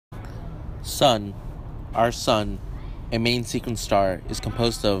Sun, our sun, a main sequence star, is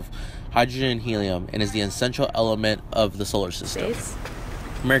composed of hydrogen and helium and is the essential element of the solar system. Space.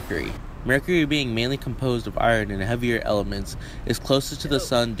 Mercury. Mercury, being mainly composed of iron and heavier elements, is closest to the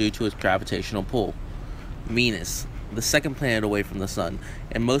sun due to its gravitational pull. Venus, the second planet away from the sun,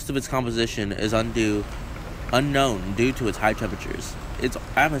 and most of its composition is unknown due to its high temperatures. Its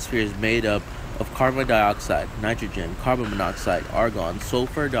atmosphere is made up of carbon dioxide, nitrogen, carbon monoxide, argon,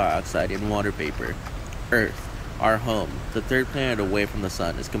 sulfur dioxide, and water vapor. Earth, our home, the third planet away from the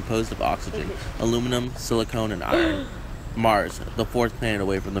sun, is composed of oxygen, aluminum, silicon, and iron. Mars, the fourth planet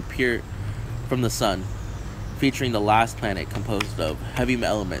away from the sun, featuring the last planet composed of heavy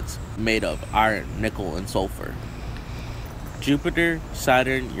elements made of iron, nickel, and sulfur. Jupiter,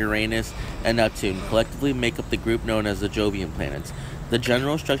 Saturn, Uranus, and Neptune collectively make up the group known as the Jovian planets. The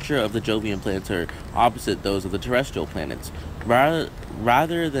general structure of the Jovian planets are opposite those of the terrestrial planets.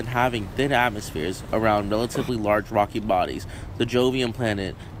 Rather than having thin atmospheres around relatively large rocky bodies, the Jovian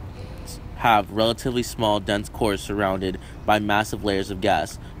planets have relatively small, dense cores surrounded by massive layers of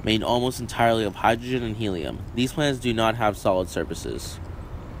gas, made almost entirely of hydrogen and helium. These planets do not have solid surfaces.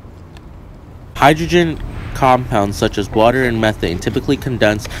 Hydrogen compounds such as water and methane typically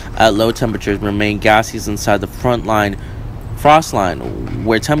condense at low temperatures and remain gaseous inside the frost line,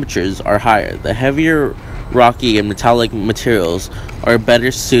 where temperatures are higher. The heavier rocky and metallic materials are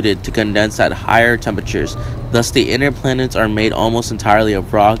better suited to condense at higher temperatures. Thus, the inner planets are made almost entirely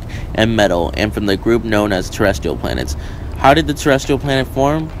of rock and metal, and from the group known as terrestrial planets. How did the terrestrial planet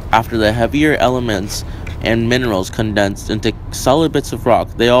form? After the heavier elements and minerals condensed into solid bits of rock,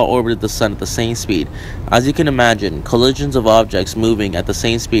 they all orbited the sun at the same speed. As you can imagine, collisions of objects moving at the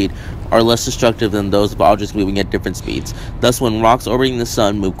same speed are less destructive than those of objects moving at different speeds. Thus, when rocks orbiting the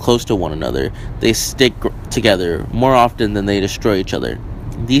sun move close to one another, they stick together more often than they destroy each other.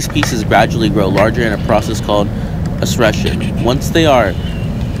 These pieces gradually grow larger in a process called accretion. Once they are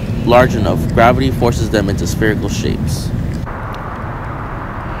large enough, gravity forces them into spherical shapes.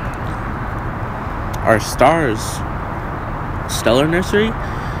 Our stars. Stellar nursery?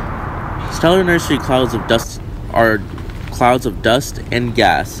 Stellar nursery clouds of dust are clouds of dust and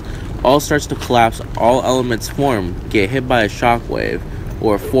gas. All starts to collapse, all elements form, get hit by a shock wave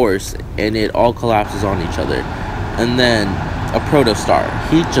or force, and it all collapses on each other. And then a protostar.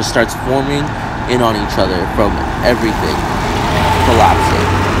 Heat just starts forming in on each other from everything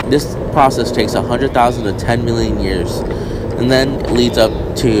collapsing. This process takes 100,000 to 10 million years, and then it leads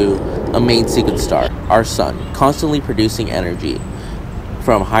up to a main sequence star, our sun, constantly producing energy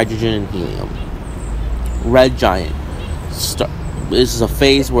from hydrogen and helium. Red giant. This is a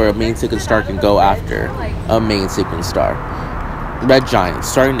phase where a main sequence star can go after a main sequence star. Red giant,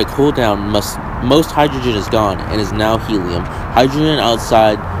 starting to cool down. Most hydrogen is gone and is now helium. Hydrogen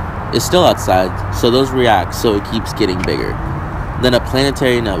outside is still outside, so those react, so it keeps getting bigger. Then a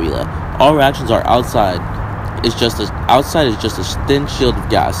planetary nebula. All reactions are outside. Outside is just a thin shield of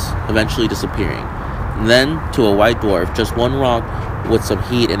gas, eventually disappearing. Then to a white dwarf, just one rock with some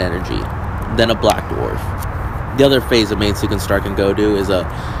heat and energy. Then a black dwarf. The other phase a main sequence star can go to is a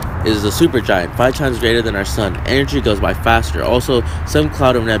supergiant, 5 times greater than our sun. Energy goes by faster. Also, some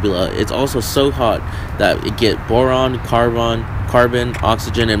cloud of nebula. It's also so hot that it gets boron, carbon,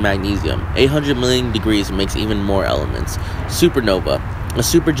 oxygen, and magnesium. 800 million degrees makes even more elements. Supernova. A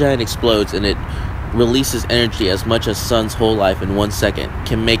supergiant explodes and it releases energy as much as sun's whole life in 1 second,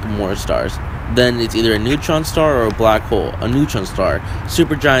 can make more stars. Then it's either a neutron star or a black hole. A neutron star.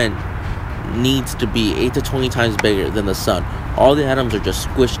 Supergiant needs to be 8 to 20 times bigger than the sun. All the atoms are just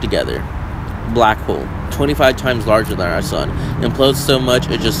squished together. Black hole, 25 times larger than our sun, implodes so much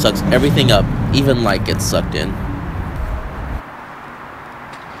it just sucks everything up, even light gets sucked in.